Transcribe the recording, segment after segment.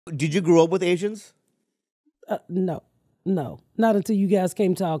Did you grow up with Asians? No, not until you guys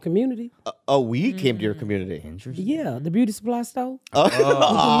came to our community. We came to your community. Interesting. Yeah, the beauty supply store, Oh, the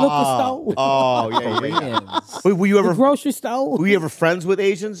liquor store, Wait, were you ever the grocery store. were you ever friends with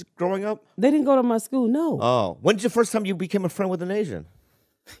Asians growing up? They didn't go to my school. No. Oh, when's the first time you became a friend with an Asian?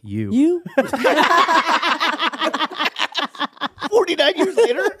 You? 49 years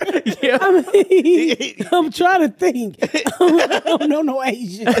later? Yeah. I mean, I'm trying to think. I don't know no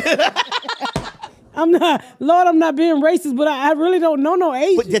Asian. I'm not being racist, but I really don't know no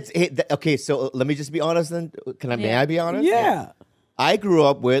Asian. But okay, so let me just be honest then. May I be honest? Yeah. I grew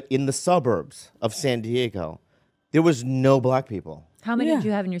up in the suburbs of San Diego. There was no black people. How many did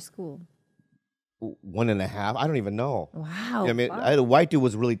you have in your school? 1.5. I don't even know. Wow. I mean, the white dude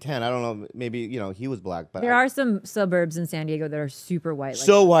was really tan. I don't know. Maybe, he was black. But There are some suburbs in San Diego that are super white.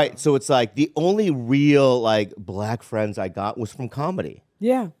 So white. So it's like the only real black friends I got was from comedy.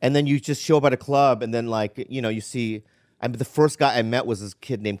 Yeah. And then you just show up at a club and then you see, the first guy I met was this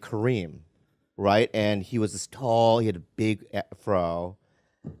kid named Kareem, right? And he was this tall, he had a big afro.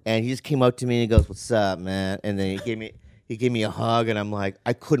 And he just came up to me and he goes, "What's up, man?" And then he gave me a hug and I'm like,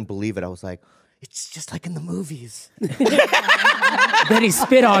 I couldn't believe it. I was like, it's just like in the movies. Then he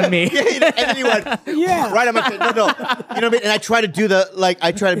spit on me. And then he went, right on my face. No. You know what I mean? And I try to do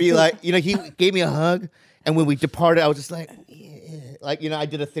I try to be he gave me a hug. And when we departed, I was just like, yeah. I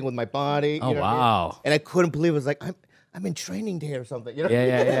did a thing with my body. Oh, wow. And I couldn't believe it. Was like, I'm in training day or something. You know?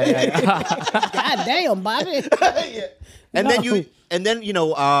 Yeah. God damn, Bobby. Yeah. And then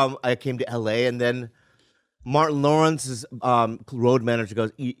I came to LA and then Martin Lawrence's road manager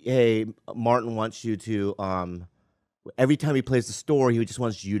goes, "Hey, Martin wants you to every time he plays the store, he just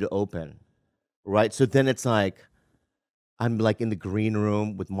wants you to open." Right? So then it's like I'm in the green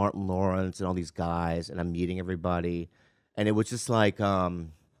room with Martin Lawrence and all these guys and I'm meeting everybody. And it was just it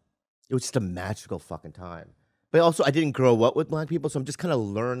was just a magical fucking time. But also I didn't grow up with black people, so I'm just kind of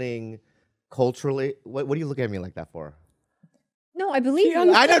learning culturally. What are you looking at me like that for? No, I believe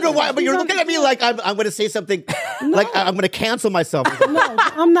you. I don't know why, but you're looking at me like I'm going to say something, like I'm going to cancel myself. No,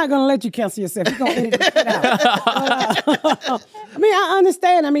 I'm not going to let you cancel yourself. You're going to edit this shit out. I mean, I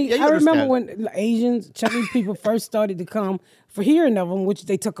understand. I mean, I remember when Asians, Chinese people first started to come for hearing of them, which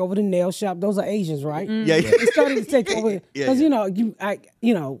they took over the nail shop. Those are Asians, right? Yeah. They started to take over because I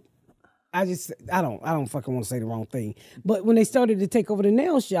don't fucking want to say the wrong thing, but when they started to take over the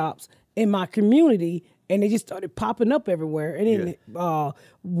nail shops in my community. And they just started popping up everywhere. And then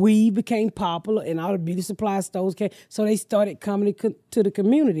we became popular and all the beauty supply stores came. So they started coming to the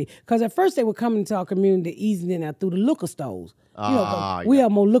community. Because at first they were coming to our community easing in out through the liquor stores. We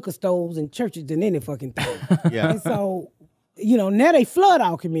have more liquor stores and churches than any fucking thing. Yeah. And so, now they flood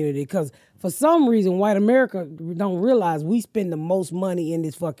our community because for some reason, white America don't realize we spend the most money in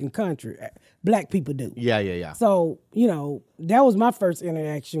this fucking country. Black people do. Yeah. So, that was my first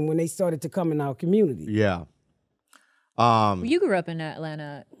interaction when they started to come in our community. Yeah. You grew up in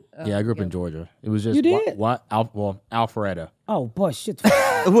Atlanta. Yeah, I grew up in Georgia. It was just You did? Alpharetta. Oh, boy, shit.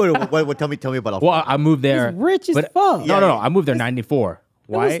 What, tell me about Well, I moved there. It's rich as fuck. No. I moved there 94.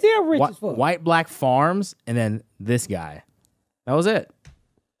 It was still rich as fuck. White, black farms, and then this guy. That was it.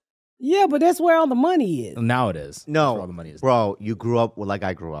 Yeah, but that's where all the money is. Now it is. No, That's where all the money is. bro, you grew up like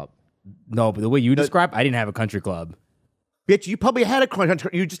I grew up. No, but the way you describe, I didn't have a country club. Bitch, you probably had a country.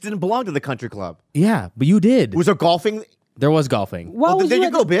 You just didn't belong to the country club. Yeah, but you did. Was there golfing? There was golfing. Why was there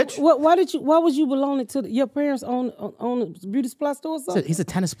you go, bitch. Why was you belonging to your parents own a beauty supply store or something? He's a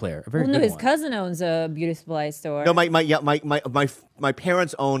tennis player. A very Well, no, good his one. cousin owns a beauty supply store. No, my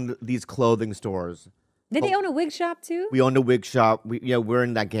parents owned these clothing stores. Did they own a wig shop too? We owned a wig shop. We're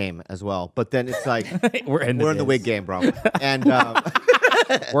in that game as well. But then it's like We're in the wig game, bro. And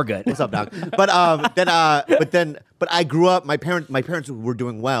we're good. what's up, dog? But I grew up. My parents were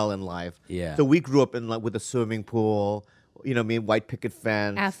doing well in life. Yeah. So we grew up with a swimming pool. White picket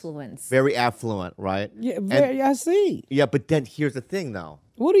fence. Affluence. Very affluent, right? Yeah, I see. Yeah, but then here's the thing, though.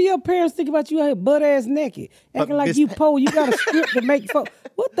 What do your parents think about you out butt ass naked? Acting like you poor, you got a script to make fuck.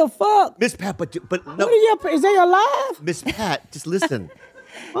 What the fuck? Ms.Pat, but no. What are your parents? Is they alive? Ms.Pat, just listen.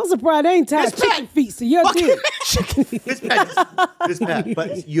 I'm surprised they ain't tied chicken feet to your dick. Ms.Pat,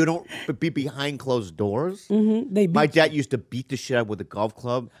 but you don't be behind closed doors. Mm-hmm. My dad used to beat the shit out with a golf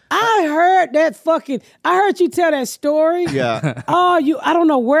club. I heard you tell that story. Yeah. I don't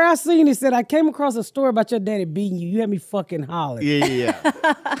know where I seen it. Said I came across a story about your daddy beating you. You had me fucking hollering. Yeah.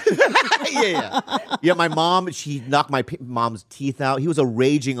 Yeah, my mom, she knocked my mom's teeth out. He was a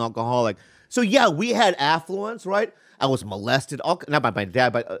raging alcoholic. So yeah, we had affluence, right? I was molested, not by my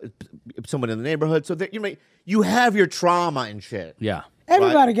dad, but someone in the neighborhood. So that you have your trauma and shit. Yeah.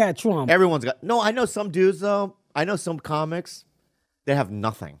 Everybody got trauma. Everyone's got. No, I know some dudes though. I know some comics. They have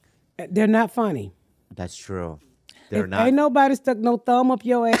nothing. They're not funny. That's true. They're not. Ain't nobody stuck no thumb up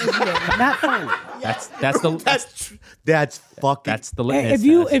your ass yet. Not funny. That's the litmus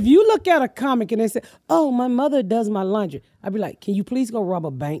If you look at a comic and they say, "Oh, my mother does my laundry," I'd be like, "Can you please go rob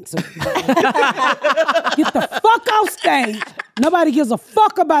a bank?" So get the fuck off stage. Nobody gives a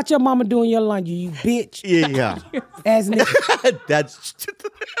fuck about your mama doing your laundry, you bitch. Yeah. As nigga. That's.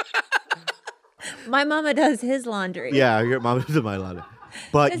 My mama does his laundry. Yeah, your mom is in my laundry.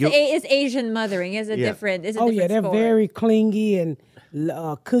 But It's Asian mothering. It's a different. It's a different they're sport. very clingy and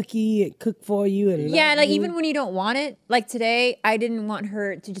cookie and cook for you and Yeah, love you. even when you don't want it. Like today, I didn't want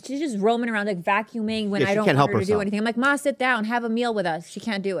her to she's just roaming around like vacuuming when Yeah, I she don't can't want help her to do herself. anything. I'm like, Ma, sit down, have a meal with us. She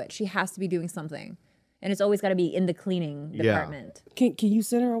can't do it. She has to be doing something, and it's always got to be in the cleaning department. Can you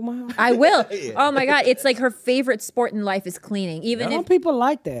send her on my house? I will. Oh my God, it's like her favorite sport in life is cleaning. Even Some if people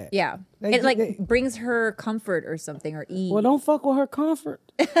like that. yeah, it brings her comfort or something or ease. Well, don't fuck with her comfort.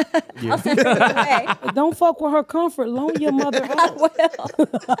 I'll send her away. Don't fuck with her comfort. Loan your mother out.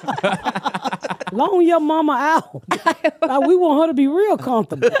 Loan your mama out. Like, we want her to be real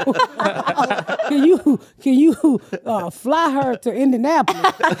comfortable. Can you fly her to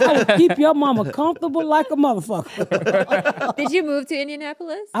Indianapolis? I will keep your mama comfortable like a motherfucker. Did you move to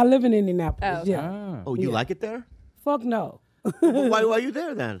Indianapolis? I live in Indianapolis. Oh. Yeah. Oh, you like it there? Fuck no. Why are you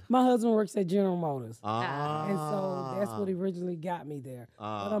there then? My husband works at General Motors. Ah. And so that's what originally got me there.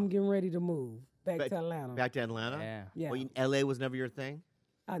 But I'm getting ready to move back to Atlanta. Back to Atlanta? Yeah. Yeah. Well, LA was never your thing?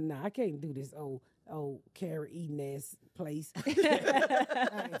 Nah, I can't do this old carrot eating ass place.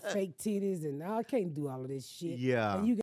 Fake titties and I can't do all of this shit. Yeah. And you